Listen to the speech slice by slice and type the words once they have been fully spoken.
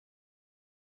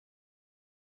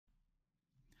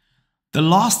The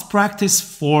last practice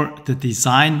for the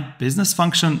design business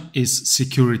function is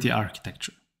security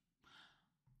architecture.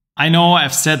 I know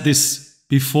I've said this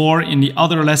before in the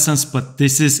other lessons, but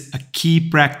this is a key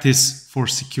practice for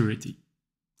security.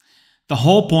 The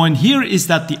whole point here is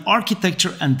that the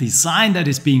architecture and design that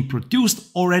is being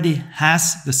produced already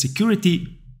has the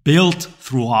security built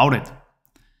throughout it.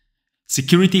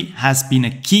 Security has been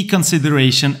a key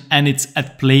consideration and it's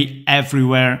at play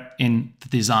everywhere in the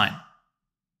design.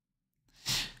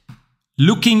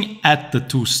 Looking at the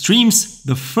two streams,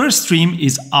 the first stream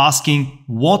is asking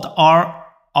what are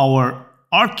our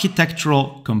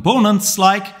architectural components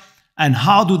like and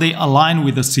how do they align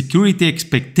with the security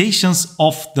expectations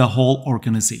of the whole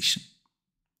organization.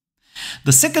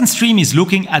 The second stream is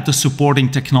looking at the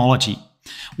supporting technology.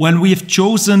 When we have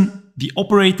chosen the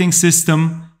operating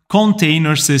system,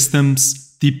 container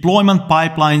systems, deployment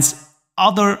pipelines,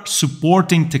 other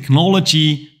supporting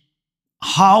technology,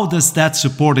 how does that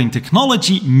supporting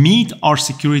technology meet our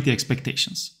security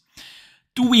expectations?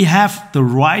 Do we have the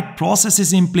right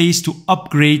processes in place to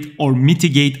upgrade or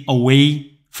mitigate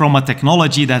away from a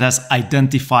technology that has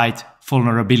identified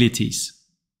vulnerabilities?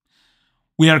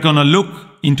 We are going to look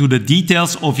into the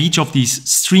details of each of these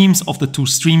streams, of the two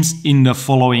streams, in the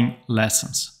following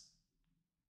lessons.